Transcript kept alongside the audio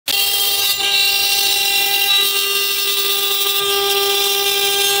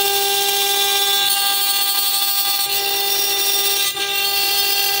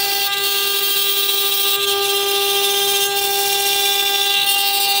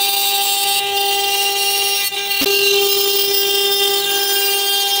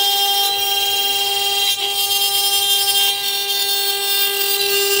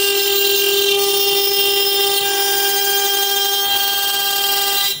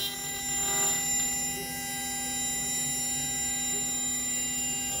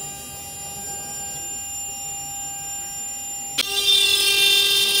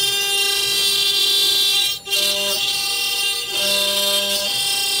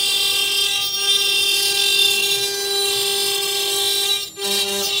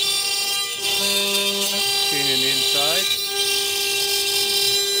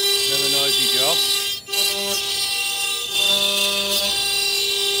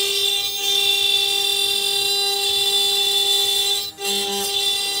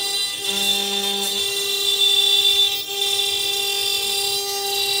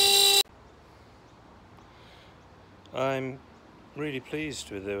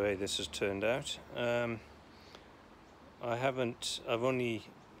pleased with the way this has turned out. I've only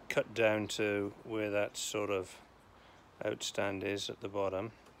cut down to where that sort of outstand is at the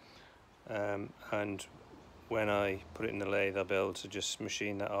bottom, and when I put it in the lathe I'll be able to just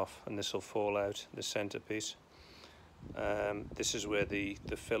machine that off, and this will fall out, the centerpiece. This is where the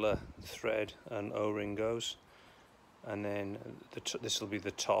filler thread and O-ring goes, and then this will be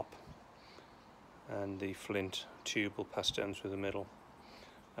the top, and the flint tube will pass down through the middle,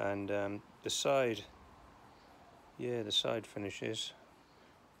 and the side finishes.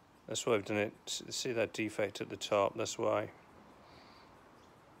 That's why I've done it. See that defect at the top? That's why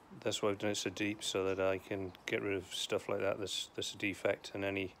I've done it so deep, so that I can get rid of stuff like that that's a defect, and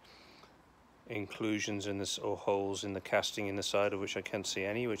any inclusions in this or holes in the casting in the side of which I can't see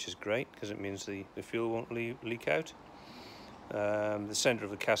any, which is great because it means the fuel won't leak out. The center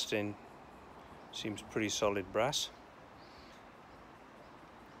of the casting seems pretty solid brass,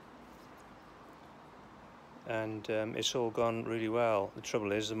 and it's all gone really well. The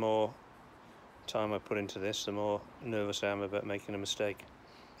trouble is, the more time I put into this, the more nervous I am about making a mistake.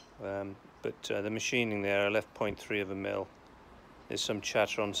 But the machining there, I left 0.3 of a mil. There's some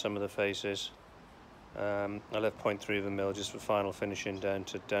chatter on some of the faces. I left 0.3 of a mil just for final finishing down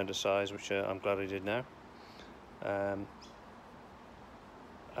to size, which I'm glad I did now.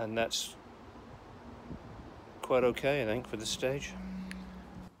 And that's quite okay, I think, for this stage.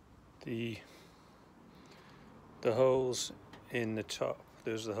 The holes in the top,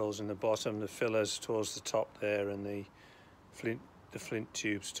 those are the holes in the bottom, the fillers towards the top there, and the flint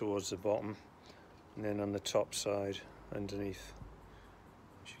tubes towards the bottom, and then on the top side underneath,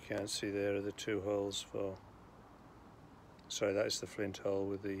 which you can't see there, are the two holes for, sorry, that is the flint hole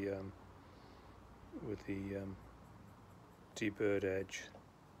with the deburred edge,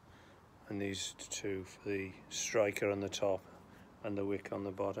 and these two for the striker on the top and the wick on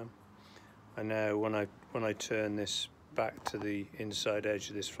the bottom. And now when I turn this back to the inside edge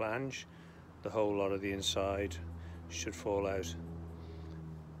of this flange, the whole lot of the inside should fall out.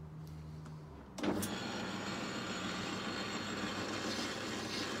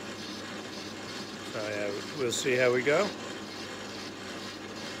 So yeah, we'll see how we go.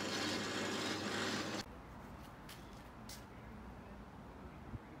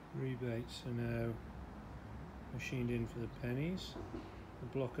 Rebates are now machined in for the pennies. The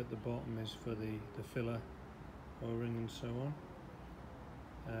block at the bottom is for the filler O-ring and so on.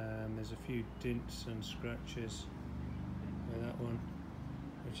 There's a few dints and scratches by that one,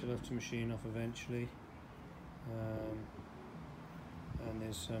 which I'll have to machine off eventually. And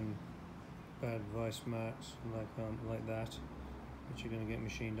there's some bad vice marks like that, which are going to get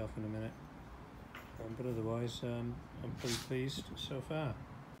machined off in a minute. But otherwise, I'm pretty pleased so far.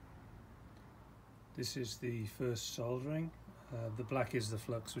 This is the first soldering. The black is the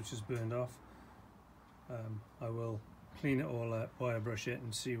flux, which is burned off. I will clean it all up, wire brush it,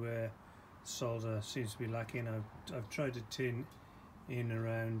 and see where solder seems to be lacking. I've tried to tin in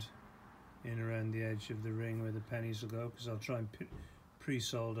around the edge of the ring where the pennies will go, because I'll try and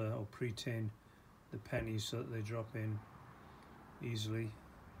pre-solder or pre-tin the pennies so that they drop in easily.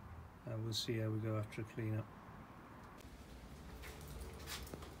 We'll see how we go after a clean up.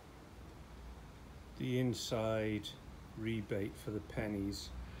 The inside rebate for the pennies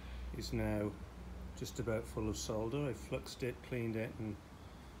is now just about full of solder. I fluxed it, cleaned it, and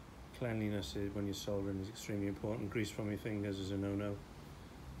cleanliness when you're soldering is extremely important. Grease from your fingers is a no-no,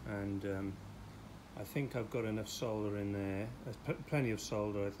 and I think I've got enough solder in there. There's plenty of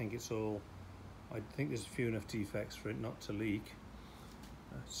solder. I think there's a few enough defects for it not to leak.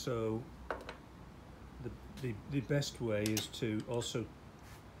 So the best way is to also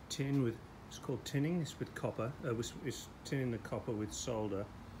tin with, it's called tinning, it's with copper, it's tinning the copper with solder,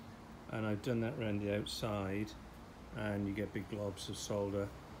 and I've done that around the outside, and you get big globs of solder,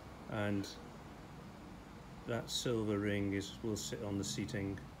 and that silver ring will sit on the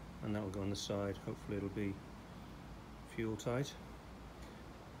seating, and that will go on the side. Hopefully it'll be fuel tight.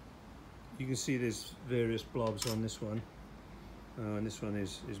 You can see there's various blobs on this one, and this one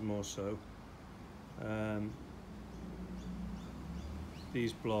is more so.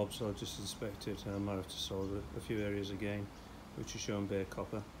 These blobs I'll just inspect it, and I might have to solder a few areas again, which are shown bare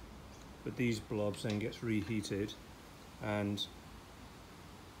copper. But these blobs then gets reheated, and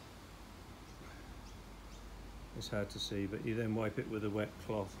it's hard to see, but you then wipe it with a wet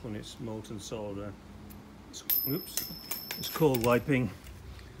cloth when it's molten solder. It's called wiping.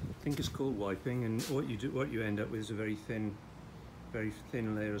 I think it's called wiping, and what you end up with is a very thin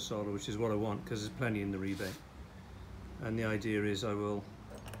layer of solder, which is what I want, because there's plenty in the rebate. And the idea is I will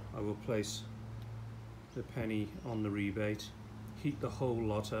place the penny on the rebate, heat the whole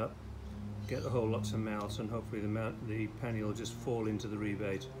lot up, get the whole lot to melt, and hopefully the penny will just fall into the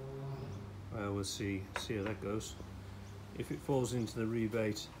rebate. We'll see how that goes. If it falls into the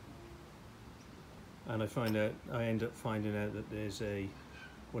rebate and I end up finding out that there's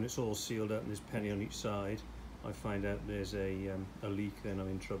when it's all sealed up and there's penny on each side, I find out there's a leak, then I'm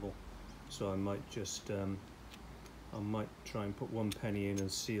in trouble. So I might just I might try and put one penny in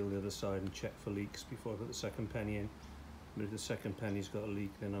and seal the other side and check for leaks before I put the second penny in. But if the second penny's got a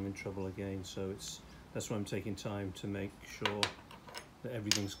leak, then I'm in trouble again. So that's why I'm taking time to make sure that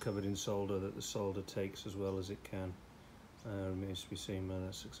everything's covered in solder, that the solder takes as well as it can. Remains to be seen whether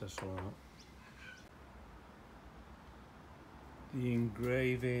that's successful or not. The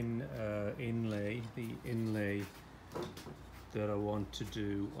engraving inlay, the inlay that I want to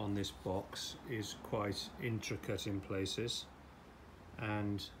do on this box is quite intricate in places,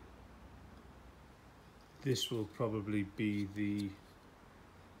 and this will probably be the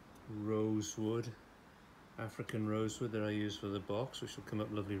rosewood, African rosewood that I use for the box, which will come up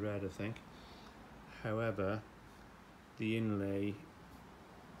lovely red, I think. However, the inlay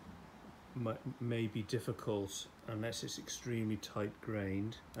may be difficult unless it's extremely tight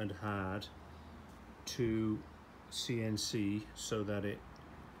grained and hard to CNC so that it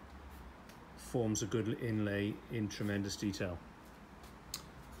forms a good inlay in tremendous detail.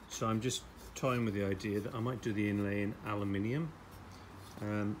 So I'm just toying with the idea that I might do the inlay in aluminium,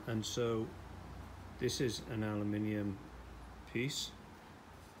 and so this is an aluminium piece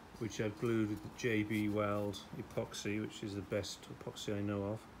which I've glued with JB Weld epoxy, which is the best epoxy I know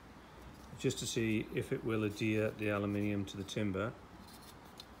of, just to see if it will adhere the aluminium to the timber,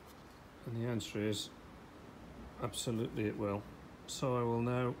 and the answer is absolutely it will. So I will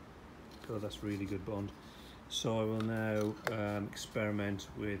now, oh, that's really good bond. So I will now experiment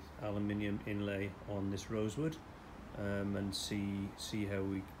with aluminium inlay on this rosewood and see how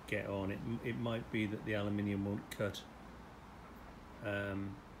we get on. It might be that the aluminium won't cut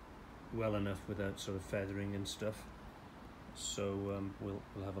well enough without sort of feathering and stuff. So we'll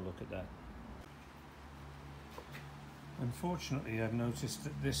have a look at that. Unfortunately, I've noticed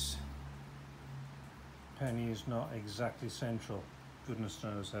that this penny is not exactly central. Goodness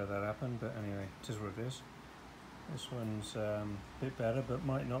knows how that happened, but anyway, it is what it is. This one's a bit better, but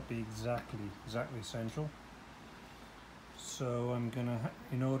might not be exactly central. So I'm gonna,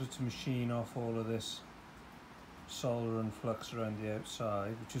 in order to machine off all of this solder and flux around the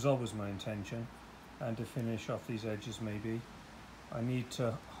outside, which is always my intention, and to finish off these edges maybe, I need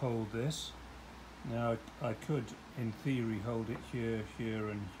to hold this. Now I could, in theory, hold it here, here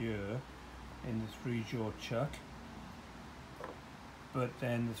and here in the 3-jaw chuck, but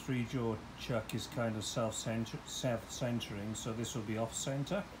then the 3-jaw chuck is kind of self-centering, so this will be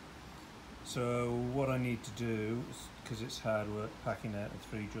off-center. So what I need to do, because it's hard work packing out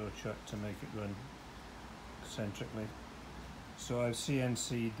a 3-jaw chuck to make it run centrically, so I've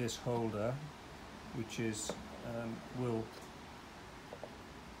CNC'd this holder, which is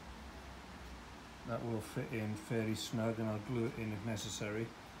that will fit in fairly snug, and I'll glue it in if necessary.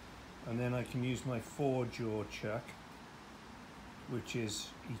 And then I can use my 4-jaw chuck, which is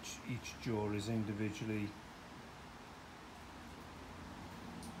each jaw is individually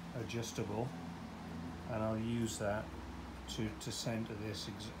adjustable, and I'll use that to center this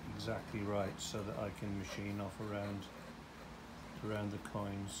exactly right so that I can machine off around the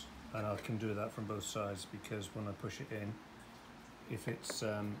coins, and I can do that from both sides, because when I push it in, if it's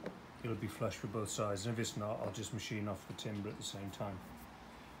it'll be flush for both sides, and if it's not, I'll just machine off the timber at the same time.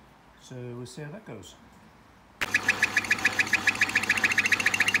 So we'll see how that goes.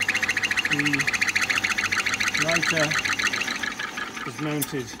 The lighter is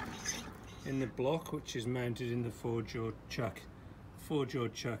mounted in the block, which is mounted in the 4-jaw chuck. 4-jaw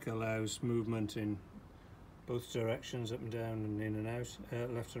chuck allows movement in both directions, up and down and in and out,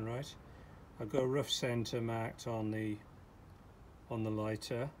 left and right. I've got a rough center marked on the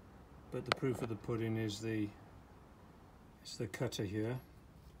lighter, but the proof of the pudding is the cutter here,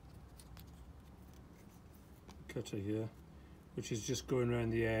 which is just going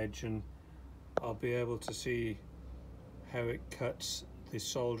around the edge, and I'll be able to see how it cuts the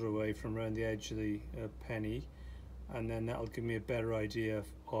solder away from around the edge of the penny, and then that'll give me a better idea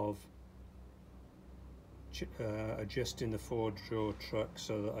of adjusting the 4-jaw truck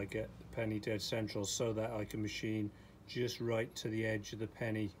so that I get the penny dead central, so that I can machine just right to the edge of the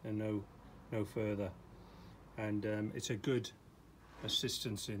penny and no further. And it's a good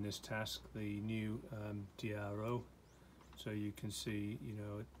assistance in this task, the new DRO. So you can see, you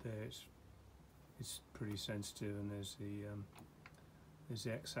know, it's pretty sensitive, and there's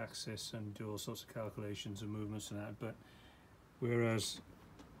the x-axis, and do all sorts of calculations and movements and that. But whereas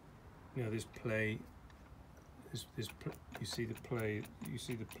this play, you see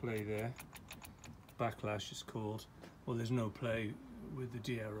the play there, backlash is called. Well, there's no play with the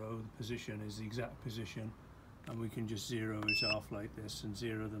DRO. The position is the exact position, and we can just zero it off like this and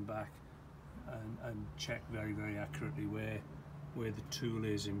zero them back and check very, very accurately where the tool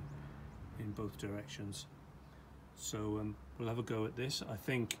is in both directions. So we'll have a go at this. I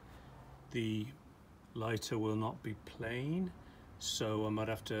think the lighter will not be plain, so I might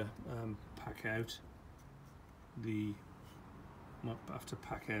have to pack out the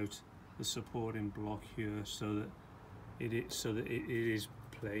supporting block here so that it is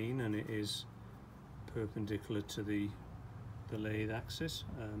plain and it is perpendicular to the lathe axis.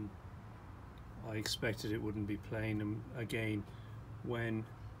 I expected it wouldn't be plain, and again, when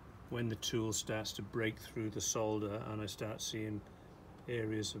the tool starts to break through the solder and I start seeing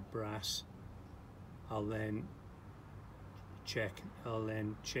areas of brass, I'll then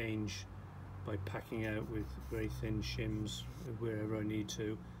change by packing out with very thin shims wherever I need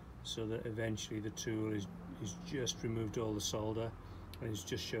to, so that eventually the tool is just removed all the solder and it's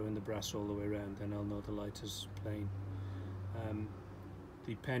just showing the brass all the way around. Then I'll know the lighter's plain.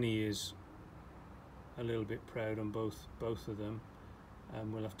 The penny is a little bit proud on both of them,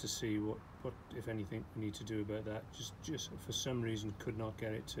 and we'll have to see what if anything we need to do about that. Just for some reason could not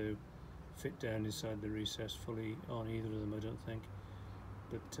get it to fit down inside the recess fully on either of them, I don't think.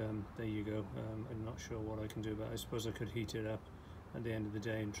 But there you go. I'm not sure what I can do about it. I suppose I could heat it up at the end of the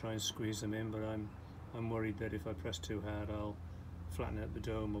day and try and squeeze them in, but I'm worried that if I press too hard I'll flatten out the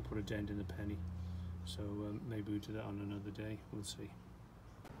dome or put a dent in the penny. So maybe we'll do that on another day, we'll see.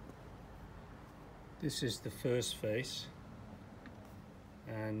 This is the first face,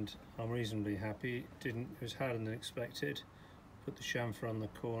 and I'm reasonably happy. It was harder than expected. Put the chamfer on the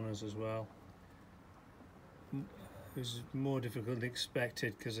corners as well. It was more difficult than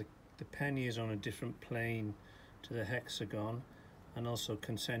expected because the penny is on a different plane to the hexagon, and also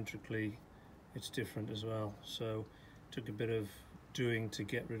concentrically it's different as well. So it took a bit of doing to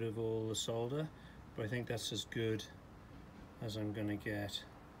get rid of all the solder, but I think that's as good as I'm going to get.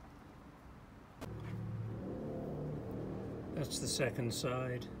 That's the second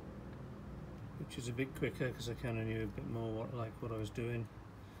side, which is a bit quicker because I kind of knew a bit more what I was doing,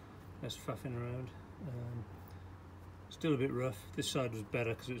 less faffing around. Still a bit rough. This side was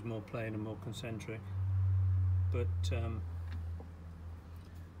better because it was more plain and more concentric, but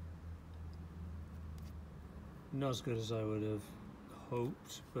not as good as I would have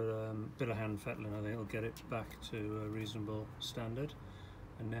hoped. But a bit of hand fettling, I think, will get it back to a reasonable standard.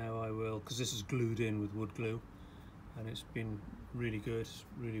 And now I will, because this is glued in with wood glue, and it's been really good, it's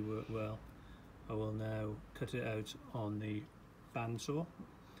really worked well. I will now cut it out on the bandsaw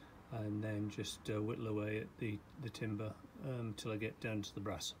and then just whittle away at the timber till I get down to the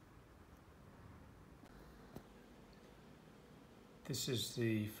brass. This is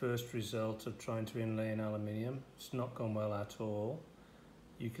the first result of trying to inlay in aluminium. It's not gone well at all.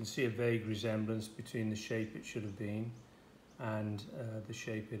 You can see a vague resemblance between the shape it should have been and the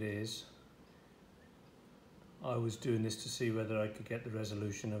shape it is. I was doing this to see whether I could get the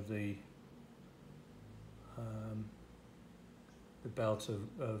resolution of the belt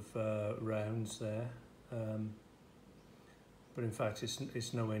of rounds there, but in fact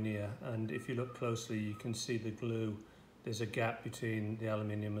it's nowhere near. And if you look closely, you can see the glue. There's a gap between the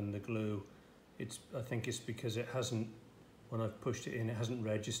aluminium and the glue. I think it's because it hasn't, when I've pushed it in, it hasn't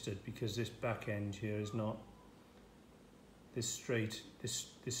registered, because this back end here is not, this straight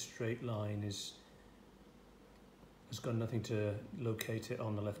line has got nothing to locate it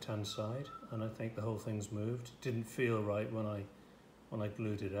on the left hand side, and I think the whole thing's moved. It didn't feel right when I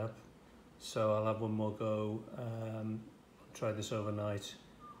glued it up, so I'll have one more go, try this overnight,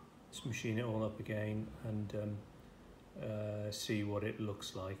 just machine it all up again and see what it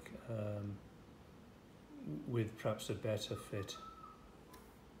looks like with perhaps a better fit.